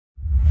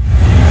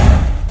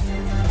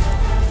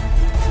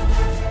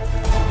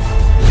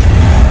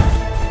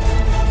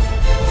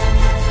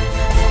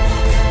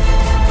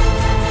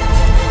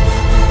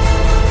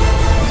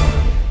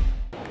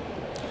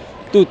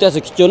ទូត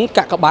សេចក្ដីជន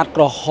កាកបាទ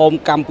ក្រហម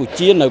កម្ពុ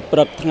ជានៅព្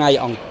រឹកថ្ងៃ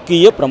អង្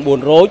គារ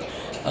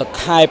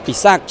900 ខែពិ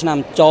សាខឆ្នាំ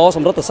ចស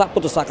ម្រិតស័កពុ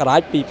ទ្ធសករា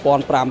ជ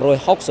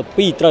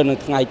2562ត្រូវនៅ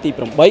ថ្ងៃទី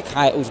8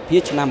ខែឧសភា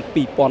ឆ្នាំ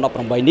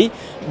2018នេះ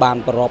បាន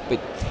ប្រារព្ធពិ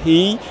ធី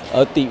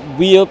ទិ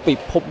វាពិ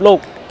ភពលោក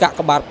កាក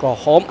បាទក្រ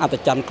ហមអត្ត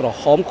ច័ន្ទក្រ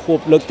ហមខួប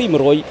លើកទី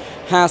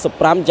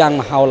155យ៉ាង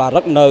មហោឡា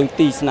រិកនៅ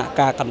ទីស្នាក់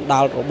ការកណ្ដា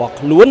លរបស់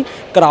ខ្លួន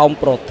ក្រោម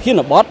ប្រធា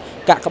នបទ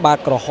កាកបាទ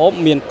ក្រហម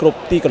មានគ្រប់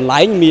ទីកន្លែ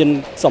ងមាន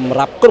សម្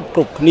រាប់គ្រប់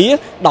គ្នា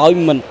ដោយ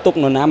មិនទុក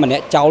នរណាម្នា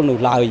ក់ចោលនោះ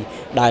ឡើយ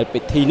ដែល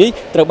ពិធីនេះ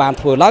ត្រូវបាន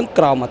ធ្វើឡើង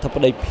ក្រោមអធិប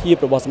តីភាព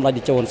របស់សម្ដេច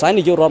តេជោ ហ៊ុនសែន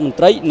នាយករដ្ឋមន្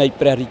ត្រីនៃ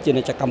ព្រះរាជា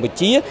ណាចក្រកម្ពុ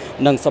ជា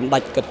និងសម្ដេ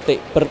ចគតិ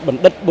ព្រឹទ្ធប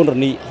ណ្ឌិតប៊ុនរ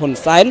នីហ៊ុន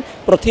សែន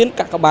ប្រធាន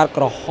កាកបាទ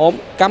ក្រហម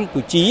កម្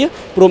ពុជា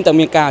ព្រមទាំង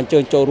មានការអញ្ជើ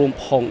ញចូលរួម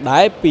ផង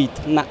ដែរពី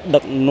ថ្នាក់ដឹ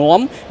កនាំ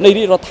នៃ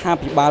រាជរដ្ឋា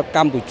ភិបាលក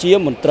ម្ពុជា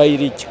មន្ត្រី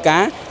រាជកា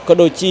រក៏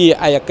ដូចជា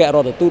ឯកអគ្គរ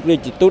ដ្ឋទូតរា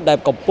ជទូតដែល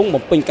កំពុង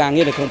បំពេញការ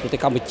ងារនៅក្នុងប្រទេស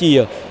កម្ពុជា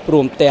ព្រ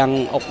មទាំង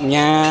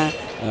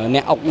អ្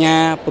នកអង្គញា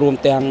ព្រម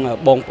ទាំង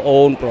បងប្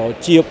អូនប្រ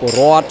ជាពល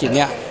រដ្ឋជា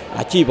អ្នក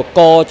អាជីវក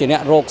រជាអ្ន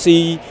ករកស៊ី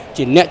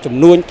ជាអ្នកចំ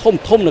នួន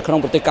ធំនៅក្នុង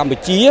ប្រទេសកម្ពុ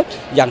ជា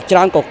យ៉ាងច្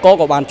រើន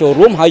ក៏បានចូល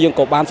រួមហើយយើង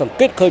ក៏បានសង្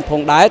កេតឃើញផ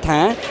ងដែរថា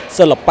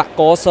សិល្ប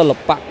ករសិល្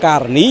បក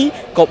រនី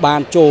ក៏បា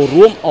នចូល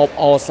រួមអប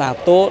អរសា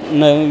ទរ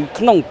នៅ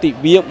ក្នុងទិ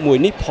វាមួយ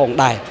នេះផង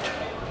ដែរ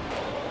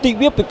ទិ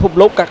វាពិភព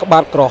លោកកាកបា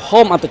ទក្រហ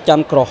មអត្តច័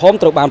ន្ទក្រហម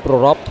ត្រូវបានប្រា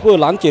រព្ធធ្វើ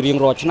ឡើងជារៀង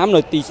រាល់ឆ្នាំ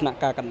នៅទីស្នាក់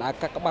ការកណ្ដាល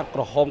កាកបាទក្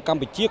រហមកម្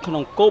ពុជាក្នុ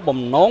ងគោលបំ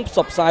ណងផ្ស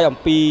ព្វផ្សាយអំ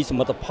ពីស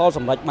មិទ្ធផលស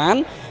ម្រេចបាន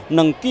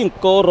និងគៀង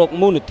គររក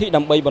មូលនិធិ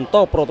ដើម្បីបន្ត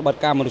ប្រតិបត្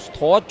តិការមនុស្ស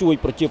ធម៌ជួយ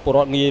ប្រជាពលរ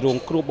ដ្ឋងាយរង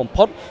គ្រោះបំ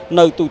ផុត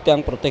នៅទូទាំង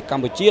ប្រទេសក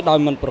ម្ពុជាដោយ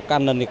មិនប្រកា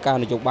ន់និន្នាការ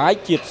នយោបាយ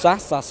ជាតិសាស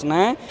ន៍សាស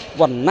នា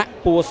វណ្ណៈ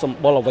ពួរសម្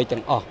បុរអ្វី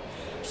ទាំងអស់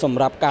សម្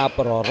រាប់ការ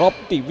ប្រារព្ធ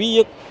ទិវា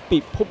ពិ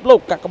ភពលោក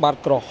កាកបាទ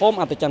ក្រហម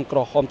អត្តច័ន្ទក្រ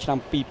ហមឆ្នាំ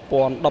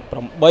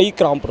2018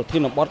ក្រោមប្រធា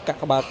នបទកា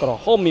កបាទក្រ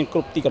ហមមានគ្រ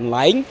ប់ទីកន្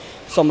លែង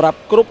សម្រាប់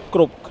គ្រប់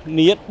គ្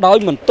នាដោយ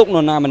មិនទុកន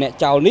រណាម្នាក់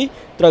ចោលនេះ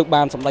ត្រូវ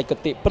បានសម្ដេចគ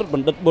តិព្រឹទ្ធប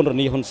ណ្ឌិតប៊ុនរ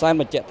នីហ៊ុនសែន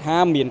បញ្ជាក់ថា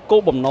មានគោ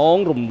លបំណង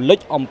រំលេច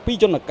អំពី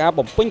យន្តការ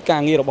បំពេញកា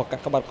រងាររបស់កា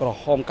កបាទក្រ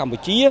ហមកម្ពុ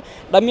ជា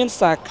ដែលមាន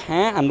សា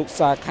ខាអនុ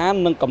សាខា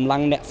និងកម្លាំ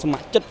ងអ្នកស្ម័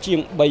គ្រចិត្តជាង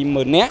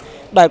 30,000 នាក់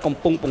ដែលកំ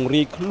ពុងពង្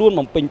រាយខ្លួន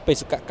បំពេញបេ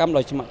សកកម្ម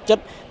ដោយស្ម័គ្រចិត្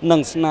តនិ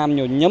ងស្នាម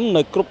ញញឹម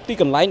នៅគ្រប់ទី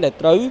កន្លែងដែល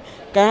ត្រូវ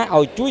ការ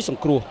ឲ្យជួយស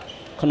ង្គ្រោះ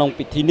ក្នុង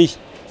ពិធីនេះ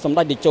សម្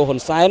ដេចតេជោ ហ៊ុន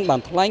សែនបាន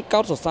ថ្លែងកោ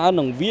តសរសើរ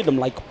និងវាត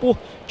ម្លៃខ្ពស់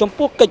ចំ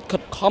ពោះកិច្ចខិ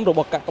តខំរប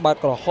ស់កាកបាទ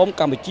ក្រហម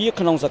កម្ពុជា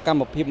ក្នុងសកម្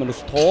មភាពមនុស្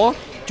សធម៌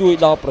ជួយ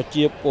ដល់ប្រ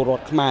ជាពលរ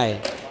ដ្ឋខ្មែរ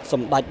ស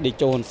ម្ដេចតេ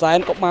ជោ ហ៊ុនសែន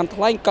ក៏បាន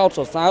ថ្លែងកោតស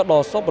រសើរដ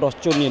ល់សប្បុរស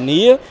ជននា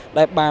នា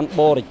ដែលបាន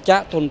បរិច្ចា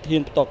គធនធា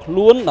នផ្ទាល់ខ្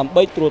លួនដើម្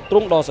បីទ្រទ្រ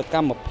ង់ដល់សក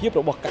ម្មភាព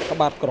របស់កាក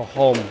បាទក្រហ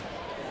ម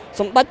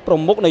សម្ដេចប្រ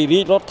មុខនៃរា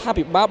ជរដ្ឋា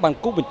ភិបាលបាន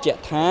គូបញ្ជាក់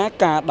ថា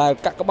ការដែល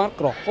កាកបាទ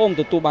ក្រហម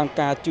ទទួលបាន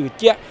ការជឿ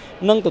ជាក់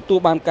និងទទួល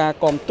បានការ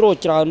គាំទ្រ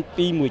ច្រើន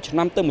ពីមួយឆ្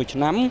នាំទៅមួយឆ្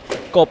នាំ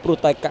ក៏ព្រោះ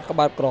តែកាក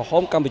បាទក្រហ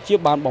មកម្ពុជា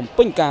បានបំ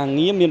ពេញការ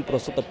ងារមានប្រ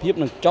សិទ្ធភាព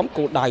និងចំ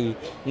គោលដៅ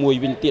មួយ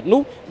វិញទៀត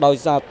នោះដោយ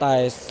សារតែ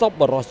សប្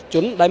បុរសជ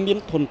នដែលមាន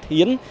ធន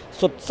ធាន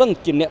សុទ្ធសឹង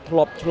ជាអ្នកធ្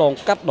លាប់ឆ្លង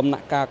កាត់ដំណា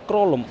ក់កាលក្រ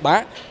លំបា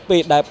កពេ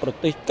លដែលប្រ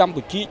ទេសកម្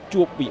ពុជា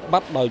ជួបវិប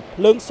ត្តិដោយ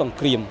ភ្លើងសង្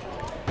គ្រាម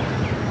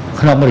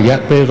ក្នុងរយៈ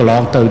ពេលកន្ល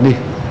ងទៅនេះ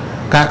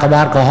កាក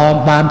បាទក្រហម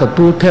បានទ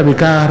ទួលថវិ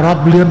ការា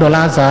ប់លានដុល្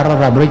លារសហរដ្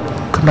ឋអាមេរិក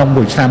ក្នុង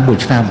មួយឆ្នាំ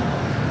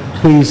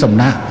ពីសំ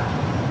ណាក់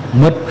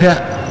មិត្តភ័ក្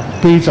តិ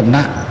ពីសំ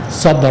ណាក់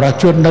សប្បុរស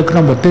ជននៅក្នុ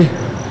ងប្រទេស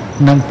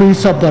និងពី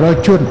សប្បុរស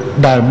ជន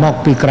ដែលមក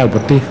ពីក្រៅប្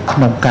រទេសក្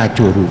នុងការ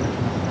ចូលរួម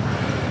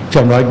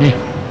ចំណុចនេះ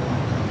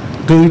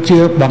គឺជា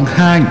បង្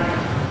ហាញ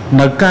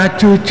នៅការ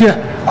ជឿជាក់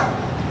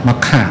មក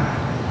ខាង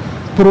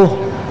ព្រោះ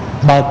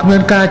បើគ្មា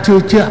នការជឿ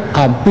ជាក់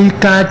អំពី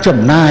ការចំ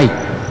ណាយ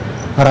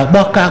រប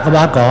ស់កាក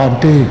បាទក្រហម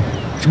ទេ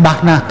ច្បា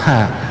ស់ណាស់ថា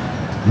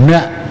អ្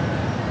នក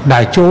ដែ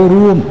លចូល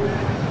រួម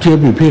ជា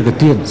វិភាគ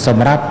ទានស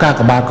ម្រាប់កា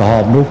កបាទក្រហ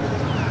មនោះ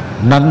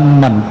នឹង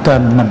មិន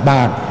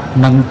បាន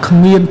នឹងគ្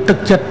មានទឹក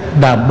ចិត្ត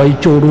ដើម្បី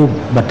ចូលរួម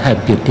បន្ថែម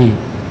ទៀតទេ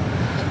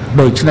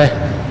ដូច្នេះ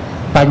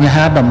បញ្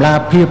ហាតម្លា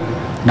ភាព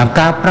និង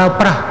ការប្រើ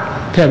ប្រាស់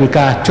ថវិ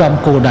កាចំ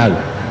គោលដៅ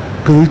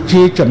គឺ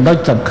ជាចំណុច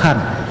សំខា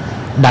ន់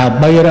ដើម្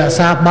បីរក្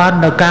សាបាន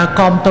នូវការ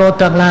គាំទ្រ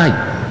ទាំងឡាយ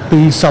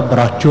ពីសប្បុ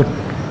រសជន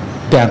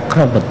ទាំងក្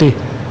នុងប្រទេស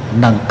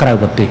និងក្រៅ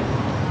ប្រទេស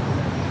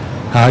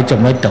ហើយចំ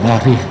ណុចទាំងអ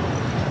ស់នេះ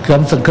ខ្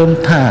ញុំសង្ឃឹម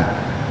ថា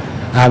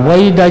អ្វី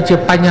ដែលជា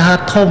បញ្ហា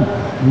ធំ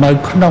នៅ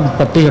ក្នុង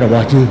ប្រទេសរប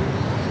ស់យើង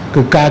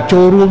គឺការចូ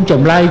លរួម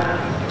ចំ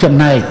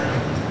ណែក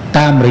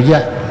តាមរ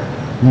យៈ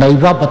នៃ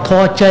វប្បធ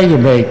ម៌ចែក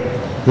រំលែក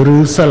ឬ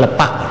សិល្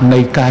បៈនៃ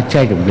ការ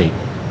ចែករំលែក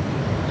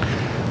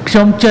ខ្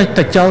ញុំចេះ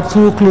តែចោទ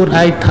សួរខ្លួន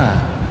ឯងថា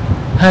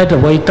ហេតុ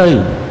អ្វីទៅ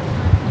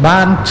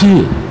បានជា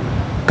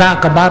កា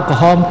កបាទក្រ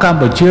ហមកម្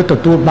ពុជាទ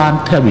ទួលបាន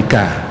ថវិ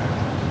កា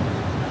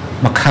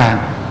មកខាង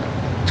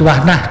ច្បា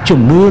ស់ណាស់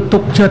ជំនឿទុ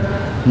កចិត្ត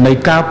នៃ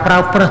ការប្រើ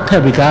ប្រាស់ថ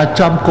វិកា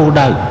ចំគោល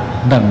ដៅ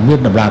និងមាន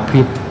តម្លា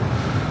ភាព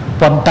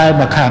ប៉ុន្តែ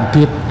មកខាង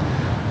ទៀត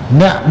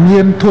អ្នកមា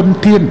នធន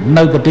ធាន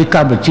នៅប្រទេសក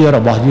ម្ពុជារ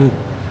បស់យើង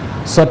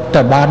សុទ្ធ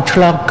តែបានឆ្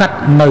លងកាត់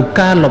នៅ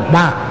ការលំ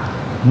បាក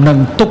និង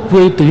ទុក្ខ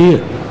វេទនា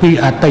ពី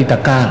អតីត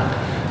កាល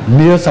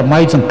នាសម័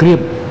យសង្គ្រាម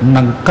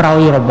និងក្រោ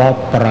យរបប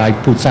បរាយ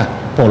ពូជសាសន៍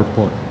ប៉ុលព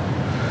ត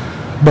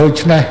ដូ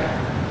ច្នេះ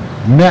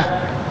អ្នក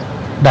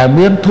ដែល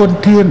មានធន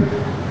ធាន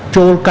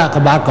ចូលកាក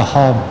បាទក្រហ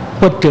ម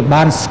ពិតជា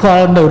បានស្គា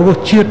ល់នៅរស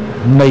ជាតិ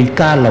នៃ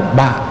ការលំ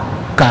បាក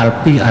កាល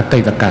ពីអតី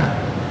តកាល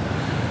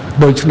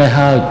ដូច្នេះ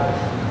ហើយ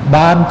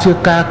បានជា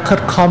ការខិត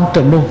ខំ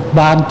ទាំងនោះ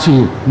បានជា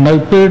នៅ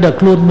ពេលដែល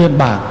ខ្លួនមាន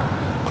បាប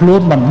ខ្លួ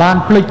នមិនបាន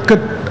ភ្លេចគិត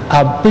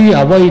អំពី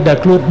អ្វីដែល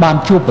ខ្លួនបាន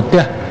ជួបប្រ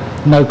ទះ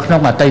នៅក្នុ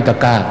ងអតីត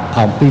កាល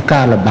អំពី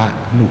ការលំបាក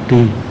នោះ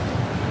ទេ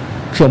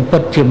ខ្ញុំពិ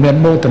តជាមាន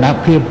មោទន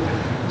ភាព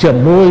ជា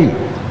មួយ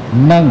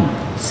នឹង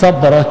សប្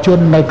បុរសជន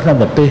នៅក្នុង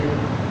ប្រទេស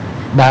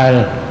ដែល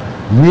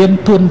មាន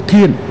ទុន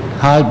ធាន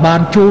ហើយបាន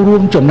ចូលរួ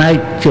មចំណែក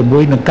ជាមួ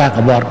យនឹងកាក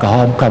បាទក្រហ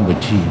មកម្ពុ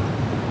ជា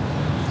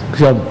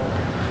ខ្ញុំ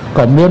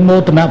ក៏មានមោ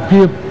ទន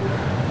ភាព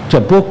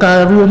ចំពោះការ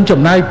រួមចំ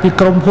ណែកពី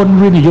ក្រុមហ៊ុន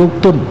វិនិយោគ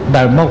ទុន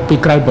ដែលមកពី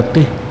ក្រៅប្រ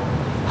ទេស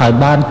ហើយ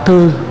បានធ្វើ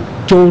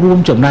ចូលរួម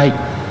ចំណែក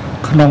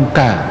ក្នុង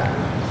ការ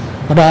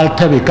ផ្ដល់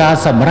ថវិកា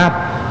សម្រាប់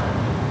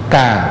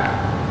ការ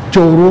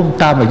ចូលរួម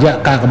តាមរយៈ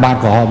កាកបាទ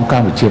ក្រហមក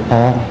ម្ពុជាផ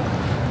ង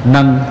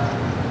និង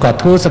ក៏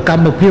ធ្វើសក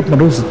ម្មភាពម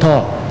នុស្សធ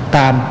ម៌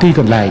តាមទី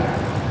កន្លែង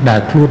ដែល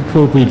ខ្លួនធ្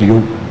វើវិនិយោ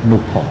គ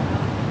នោះផង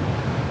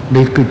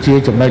នេះគឺជា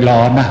ចំណុចល្អ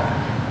ណាស់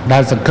ដែ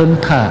លសង្ឃឹម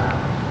ថា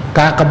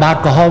កាកបាទ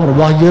ក្រហមរ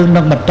បស់យើង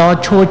នឹងបន្ត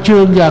ឈរជើ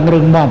ងយ៉ាងរឹ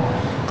ងមាំ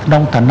ក្នុ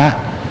ងឋានៈ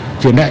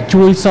ជាអ្នក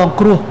ជួយសង្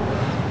គ្រោះ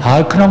ហើ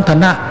យក្នុងឋា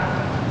នៈ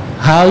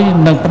ហើយ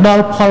នឹងផ្ដ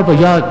ល់ផលប្រ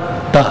យោជន៍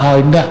ទៅឲ្យ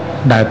អ្នក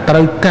ដែលត្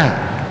រូវការ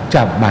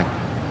ចាំបាច់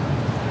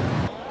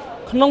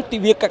ក្នុងទិ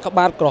វាកាក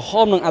បាទក្រហ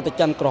មនិងអត្ត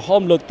ច័ន្ទក្រហ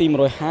មលើកទី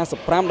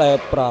155ដែល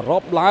ប្រារ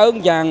ព្ធឡើង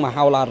យ៉ាងម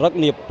ហោឡារិក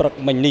នាព្រឹក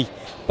មិញនេះ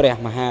ព្រះ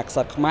មហាក្ស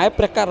ត្រខ្មែរ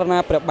ព្រះករុណា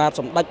ព្រះបាទ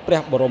សម្ដេចព្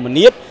រះបរម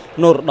នាថ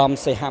នរោត្តម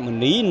សីហមុ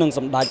នីនិងស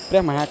ម្ដេចព្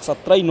រះមហាក្ស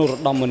ត្រីនរោ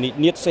ត្តមមុនី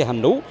នាថសីហ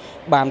នុ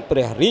បានព្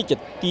រះរាជ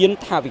ទាន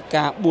ថវិ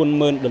កា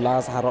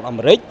$40,000សហរដ្ឋអា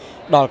មេរិក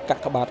ដល់កា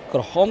កបាទក្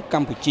រហមក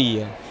ម្ពុជា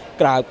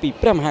ក្រៅពី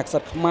ព្រះមហាក្ស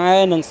ត្រខ្មែរ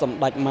និងសម្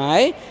ដេចម៉ែ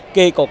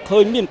គេក៏ឃើ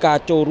ញមានការ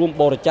ចូលរួម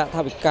បរិច្ចាគថ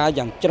វិកា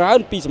យ៉ាងច្រើន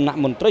ពីសំណាក់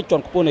មន្ត្រីជា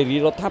ន់ខ្ពស់នៃ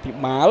រដ្ឋាភិ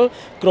បាល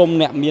ក្រុម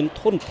អ្នកមាន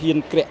ធនធាន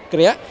ក្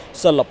រាក់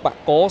សិល្ប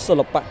ករសិ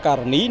ល្បករ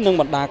នីនិង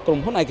បណ្ដាក្រុម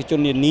ហ៊ុនឯកជន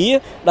នានា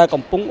ដែល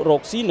កំពុងរ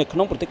កស៊ីនៅក្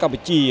នុងប្រទេសកម្ពុ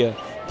ជា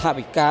ថ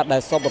វិកាដែ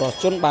លសប្បុរស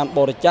ជនបានប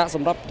រិច្ចាគស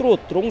ម្រាប់ត្រួត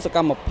ត្រងសក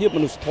ម្មភាពម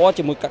នុស្សធម៌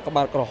ជាមួយកាក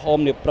បាទក្រហម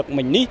នាព្រឹក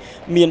មិញនេះ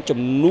មានចំ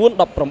នួន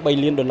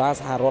$18 លាន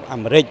សហរដ្ឋអា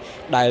មេរិក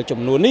ដែលចំ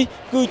នួននេះ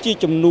គឺជា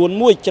ចំនួន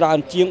មួយច្រើន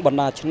ជាងបណ្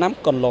ដាឆ្នាំ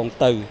កន្លង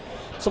ទៅ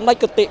សម្ដេច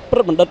គតិព្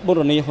រឹទ្ធបណ្ឌិតបូ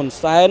រនីហ៊ុន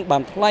សែនបា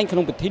នថ្លែងក្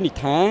នុងពិធីនេះ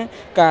ថា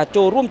ការ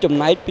ចូលរួមចំ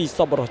ណែកពីស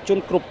ប្បុរសជន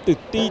គ្រប់ទិស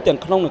ទីទាំង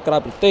ក្នុងនិងក្រៅ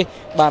ប្រទេស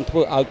បានធ្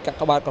វើឲ្យកា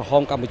កបាទក្រហ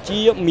មកម្ពុជា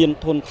មាន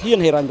ធនធាន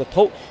ហិរញ្ញវត្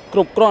ថុគ្រ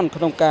ប់គ្រាន់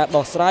ក្នុងការ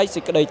ដោះស្រាយសេ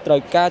ចក្តីត្រូ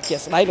វការជា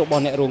ក់ស្ដែងរប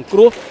ស់អ្នករងគ្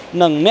រោះ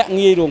និងអ្នក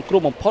ងាយរងគ្រោះ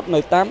បំផុតនៅ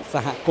តាមស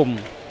ហគម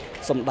ន៍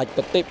សម្ដេចគ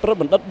តិព្រឹទ្ធ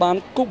បណ្ឌិតបាន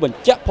គូបញ្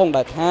ជាក់ផង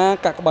ដែរថា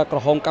កាកបាទក្រ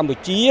ហមកម្ពុ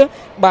ជា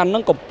បាននឹ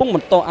ងកំពុងប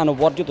ន្តអនុ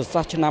វត្តយុទ្ធសា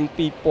ស្ត្រឆ្នាំ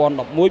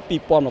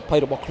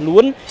2011-2020របស់ខ្លួ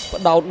ន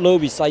ផ្ដោតលើ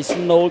វិស័យ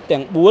ស្នូល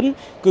ទាំង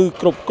4គឺ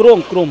គ្រប់គ្រង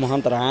គ្រោះមហ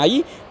ន្តរាយ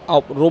អ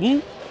ប់រំ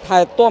ថែ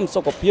ទាំ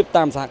សុខភាព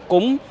តាមសហគ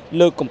មន៍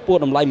លើកកម្ពស់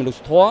តម្លៃមនុស្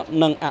សធម៌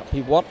និងអ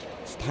ភិវឌ្ឍ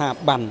ស្ថា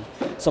ប័ន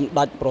សម្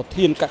ដេចប្រ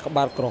ធានកាក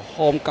បាទក្រហ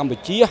មកម្ពុ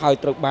ជាហើយ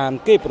ត្រូវបាន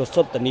គេប្រ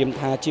សិទ្ធនាម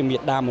ថាជាមា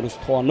តាមនុស្ស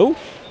ធម៌នោះ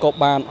ក៏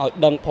បានឲ្យ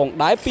ដឹងផង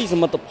ដែរពីស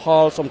មិទ្ធផ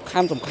លសំខា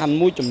ន់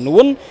មួយចំនួ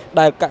ន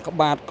ដែលកាក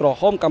បាទក្រ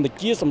ហមកម្ពុ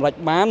ជាសម្រេច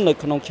បាននៅ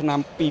ក្នុងឆ្នាំ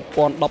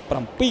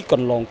2017ក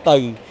ន្លងទៅ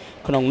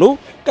ក្នុងនោះ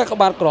កាក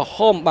បាទក្រហ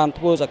មបាន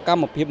ធ្វើសក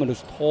ម្មភាពមនុ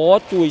ស្សធម៌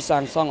ជួយសា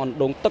ងសង់អណ្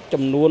ដូងទឹក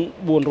ចំនួន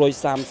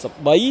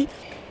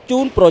433ជូ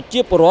នប្រជា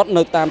ពលរដ្ឋ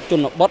នៅតាមជ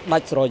នបទដា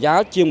ច់ស្រយាល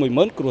ជាង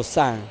10000គ្រួ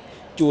សារ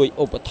ជួយ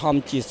ឧបត្ថម្ភ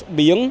ជាស្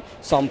បៀង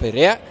សម្ភា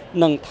រៈ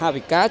និងថ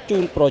វិកាជូ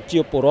នប្រជា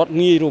ពលរដ្ឋ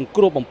ងាយរង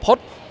គ្រោះបំផុត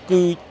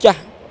គឺចា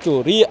ស់ជ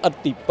រាឥត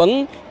ទីពឹង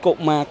កុ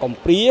មារកំ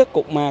ព្រា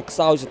កុមារខ្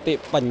សោយសតិ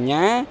បញ្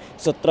ញា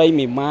ស្ត្រី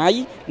មេម៉ាយ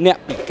អ្នក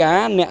ពិកា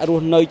រអ្នករ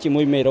ស់នៅជា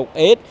មួយមេរោគ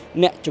អេដស៍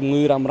អ្នកជំ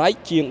ងឺរ៉ាំរ៉ៃ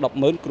ជាង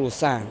100000គ្រួ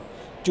សារ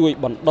ជួយ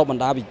បណ្ដុះប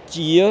ណ្ដាលវិជ្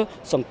ជា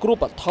សង្គ្រោះ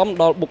បឋម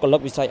ដល់បុគ្គលិក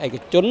វិស័យឯក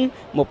ជន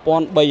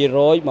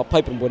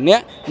1329នា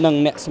ក់និង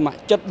អ្នកស្ម័គ្រ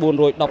ចិត្ត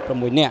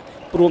416នាក់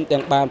ព្រម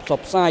ទាំងបានផ្ស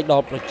ព្វផ្សាយដ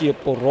ល់ប្រជា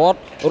ពលរដ្ឋ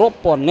រាប់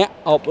ពាន់នាក់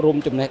អប់រំ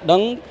ចំណេះដឹ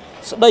ង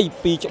ស្ដី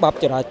ពីច្បាប់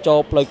ចរាចរ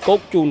ណ៍ផ្លូវគោក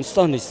ជូន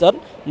សិស្សនិស្សិត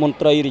មន្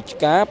ត្រីរាជ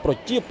ការប្រ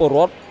ជាពលរ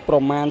ដ្ឋប្រ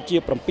មាណជា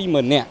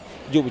70000នាក់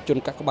យុវជន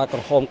កាកបាទក្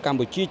រហមកម្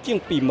ពុជាជាង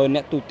20000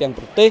នាក់ទូទាំង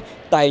ប្រទេស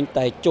តែង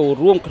តែចូល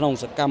រួមក្នុង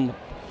សកម្ម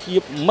ភា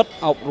ពមិត្ត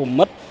អប់រំ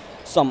មិត្ត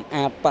សម្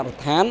អាតបរិ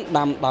ស្ថាន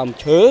ដាំដើម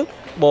ឈើ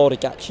បរិ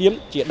ច្ចាគឈាម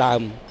ជាដើ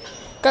ម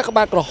កាក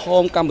បាទក្រហ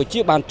មកម្ពុជា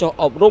បានចុះ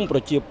អប់រំប្រ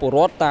ជាពលរ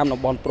ដ្ឋតាមតំ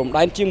បន់ព្រំ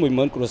ដែនជាង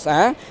10000គ្រួសា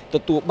រទ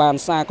ទួលបាន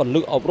សារកន្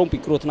លឹះអប់រំពី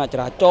គ្រោះថ្នាក់ច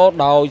រាចរណ៍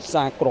ដោយ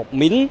សារគ្រាប់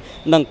មីន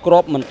និងគ្រា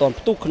ប់មិនទាន់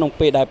ផ្ទុះក្នុង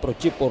ពេលដែលប្រ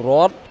ជាពលរ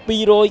ដ្ឋ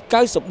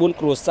294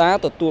គ្រួសារ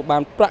ទទួលបា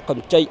នប្រាក់ក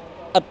ម្ចីឥ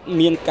ត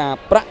មានការ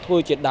ប្រាក់ធ្វើ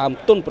ជាដើម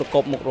ទុនប្រក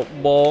បមុខរ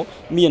បរ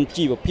មាន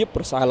ជីវភាព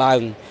ប្រសើរឡើង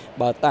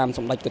បើតាមស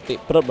ម្ដេចគតិ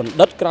ព្រឹទ្ធបណ្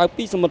ឌិតក្រៅ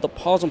ពីសមិទ្ធ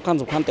ផលសំខាន់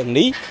ទាំង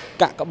នេះ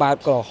កាកបាទ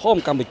ក្រហម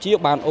កម្ពុជា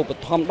បានឧប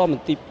ត្ថម្ភដល់ម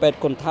ន្ទីរពេទ្យ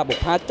គុណថាបុ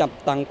ប្ផាចាប់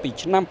តាំងពី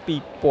ឆ្នាំ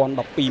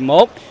2012ម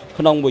ក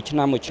ក្នុងមួយឆ្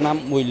នាំ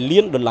$1 លា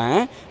ន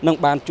និង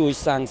បានជួយ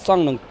សាងស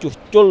ង់និងជួស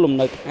ជុលលំ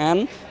នៅឋាន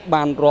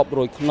បានរាប់រ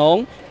យខ្នង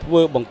ធ្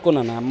វើបង្គន់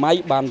អនាម័យ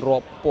បានរា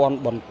ប់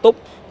 3000 បន្ទប់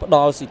ផ្ដ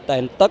ល់ស៊ីតែ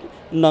នទឹក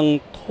និង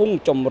ធុង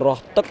ចម្រោះ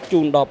ទឹកជូ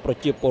នដល់ប្រ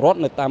ជាពលរដ្ឋ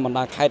នៅតាមបណ្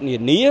ដាខេត្តនា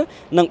នា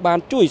និងបាន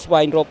ជួយស្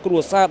វែងរកគ្រួ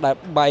សារដែល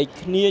បែក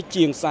គ្នា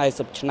ជាង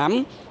40ឆ្នាំ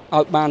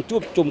ឲ្យបានជួ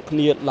បជុំគ្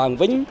នាឡើង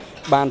វិញ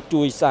បាន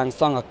ជួយសាង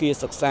សង់អគារ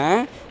សិក្សា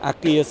អ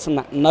គារស្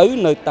នាក់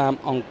នៅតាម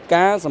អង្គ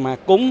ការសមា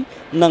គម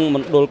និងម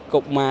ណ្ឌលកុ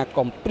មារ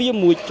កំព្រា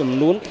មួយចំ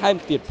នួនថែម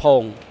ទៀតផ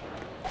ង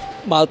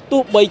បើ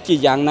ទោះបីជា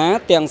យ៉ាងណា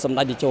ទាំងសម្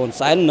ដេចតេជោ ហ៊ុន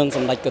សែននិងស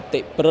ម្ដេចគតិ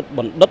ប្រិទ្ធប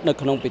ណ្ឌិតនៅ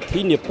ក្នុងពិធី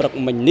នាព្រឹក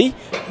មិញនេះ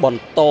ប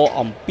ន្ត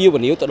អំពាវ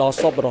នាវទៅដល់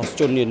សប្បុរស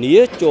ជននានា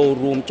ចូល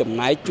រួមចំ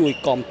ណែកជួយ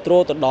គាំទ្រ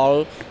ទៅដល់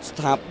ស្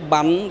ថា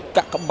ប័ន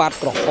កាកបាទ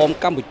ក្រហម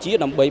កម្ពុជា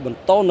ដើម្បីបន្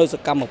តនៅស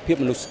កម្មភាព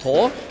មនុស្សធ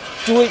ម៌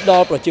ជួយដ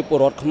ល់ប្រជាពល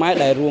រដ្ឋខ្មែរ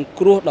ដែលរង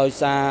គ្រោះដោយ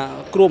សារ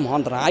គ្រោះមហ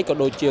ន្តរាយក៏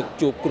ដូចជា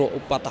ជួបគ្រោះ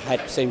ឧបទ្ទហេ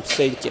តុផ្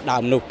សេងជាដើ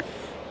មនោះ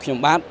ខ្ញុំ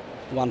បាទ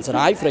វ៉ាន់ស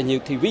រាយ Fresh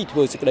News TV ធ្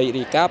វើសេចក្តី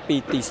រាយការណ៍ពី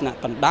ទីស្នាក់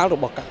កណ្ដាលរ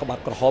បស់កាកបាទ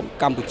ក្រហម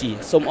កម្ពុជា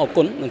សូមអរ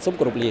គុណនិងសូម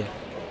គោរពលា